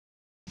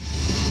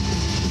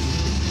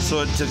So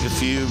it took a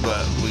few,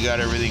 but we got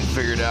everything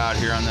figured out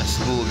here on this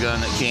spool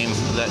gun that came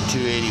with that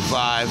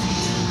 285.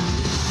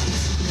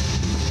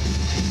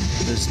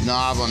 This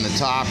knob on the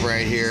top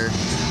right here,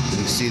 you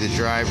can see the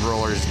drive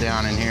rollers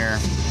down in here.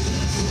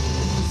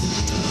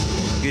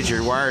 Get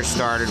your wire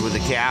started with the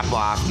cap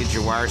off. Get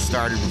your wire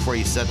started before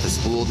you set the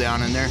spool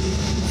down in there.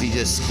 If you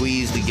just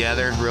squeeze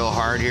together real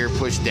hard here,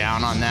 push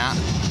down on that,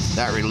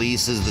 that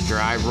releases the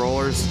drive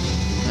rollers.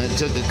 And it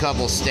took a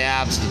couple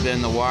stabs to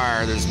bend the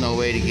wire. There's no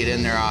way to get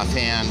in there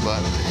offhand,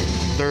 but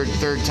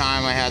third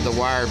time I had the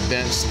wire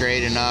bent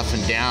straight enough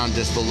and down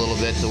just a little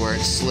bit to where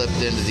it slipped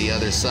into the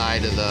other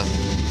side of the,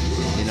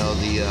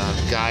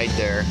 guide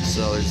there.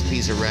 So there's a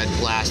piece of red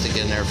plastic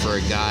in there for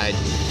a guide.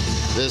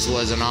 This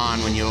wasn't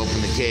on when you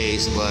open the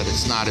case, but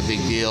it's not a big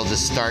deal.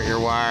 Just start your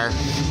wire.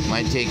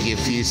 Might take you a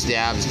few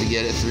stabs to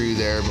get it through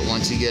there, but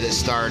once you get it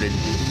started,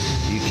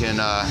 you can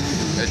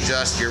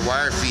adjust your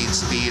wire feed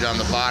speed on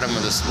the bottom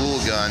of the spool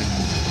gun.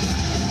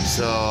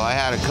 So I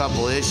had a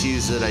couple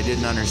issues that I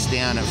didn't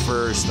understand at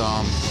first.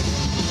 I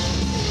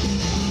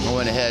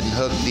went ahead and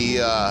hooked the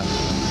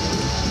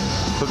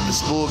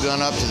spool gun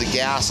up to the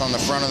gas on the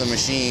front of the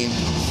machine.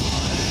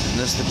 And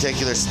this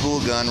particular spool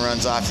gun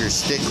runs off your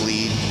stick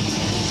lead.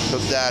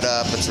 Hook that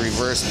up. It's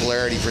reverse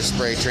polarity for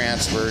spray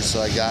transfer,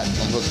 so I'm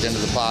hooked into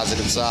the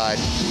positive side.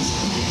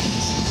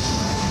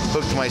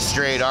 Hooked my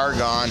straight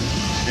argon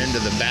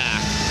into the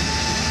back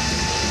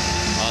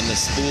on the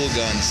spool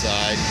gun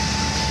side.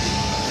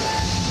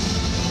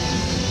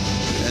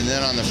 And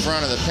then on the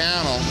front of the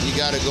panel, you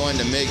got to go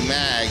into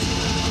MIG-mag.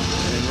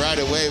 And right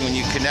away when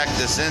you connect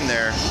this in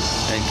there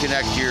and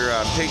connect your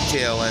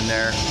pigtail in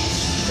there,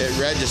 it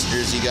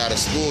registers you got a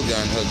spool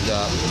gun hooked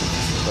up.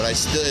 But it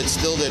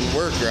still didn't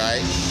work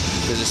right,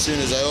 because as soon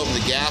as I opened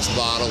the gas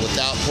bottle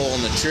without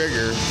pulling the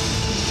trigger,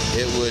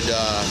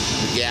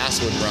 the gas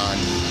would run.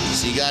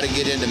 So you got to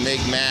get into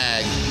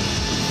MIG-mag,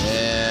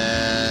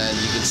 and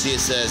you can see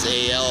it says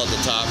AL at the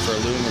top for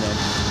aluminum.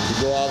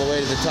 You go all the way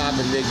to the top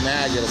of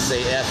MIG-mag, it'll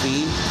say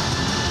FE.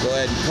 Go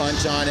ahead and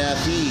punch on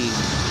FE,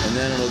 and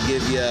then it'll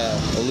give you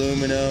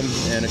aluminum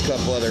and a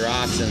couple other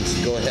options.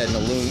 Go ahead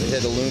and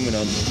hit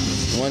aluminum.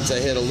 Once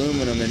I hit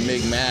aluminum in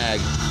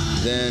MIG-mag,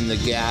 then the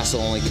gas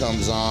only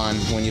comes on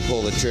when you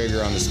pull the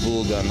trigger on the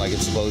spool gun like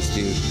it's supposed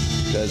to.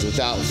 Because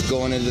without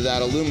going into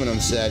that aluminum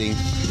setting,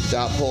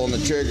 without pulling the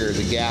trigger,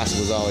 the gas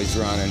was always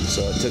running.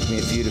 So it took me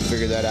a few to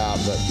figure that out.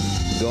 But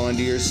go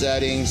into your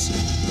settings,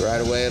 right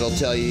away it'll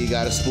tell you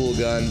got a spool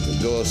gun.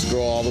 Go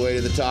scroll all the way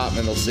to the top and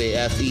it'll say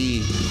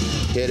FE.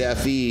 Hit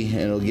FE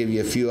and it'll give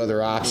you a few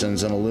other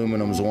options, and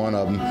aluminum's one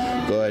of them.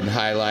 Go ahead and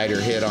highlight or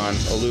hit on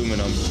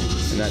aluminum,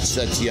 and that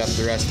sets you up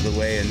the rest of the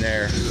way in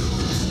there.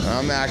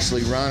 I'm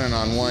actually running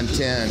on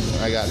 110.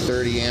 I got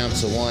 30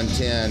 amps of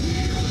 110.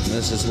 And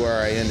this is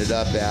where I ended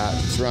up at.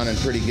 It's running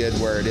pretty good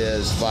where it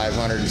is.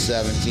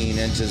 517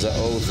 inches of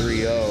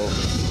 030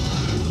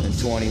 and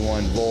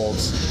 21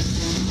 volts.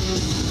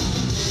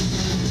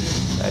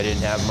 I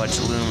didn't have much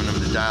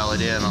aluminum to dial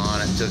it in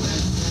on. It took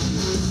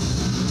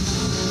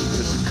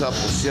a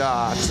couple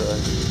shots of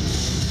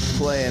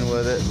playing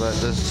with it, but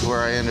this is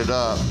where I ended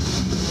up.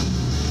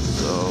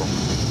 So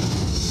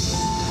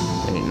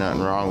ain't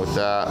nothing wrong with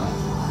that.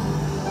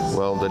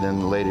 Welded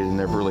and laid it in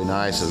there really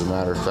nice, as a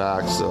matter of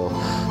fact. So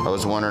I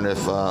was wondering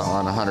if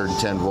on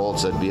 110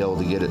 volts I'd be able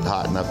to get it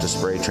hot enough to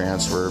spray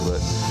transfer,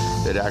 but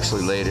it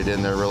actually laid it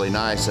in there really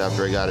nice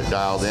after I got it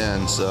dialed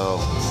in. So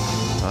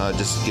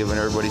just giving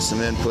everybody some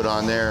input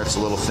on there. It's a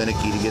little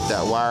finicky to get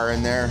that wire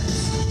in there,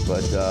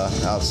 but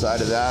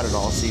outside of that, it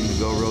all seemed to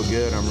go real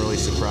good. I'm really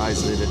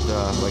surprised that it,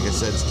 like I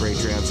said, spray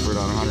transferred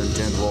on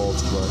 110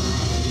 volts, but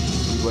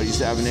anybody's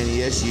having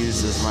any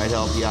issues, this might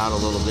help you out a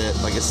little bit.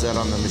 Like I said,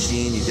 on the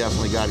machine, you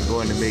definitely got to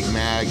go into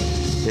MIG-mag,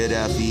 hit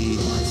FE,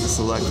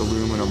 select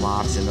aluminum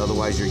option.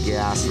 Otherwise, your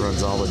gas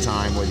runs all the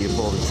time, whether you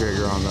pull the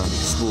trigger on the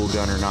spool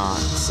gun or not.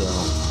 So,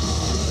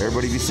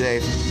 everybody be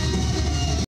safe.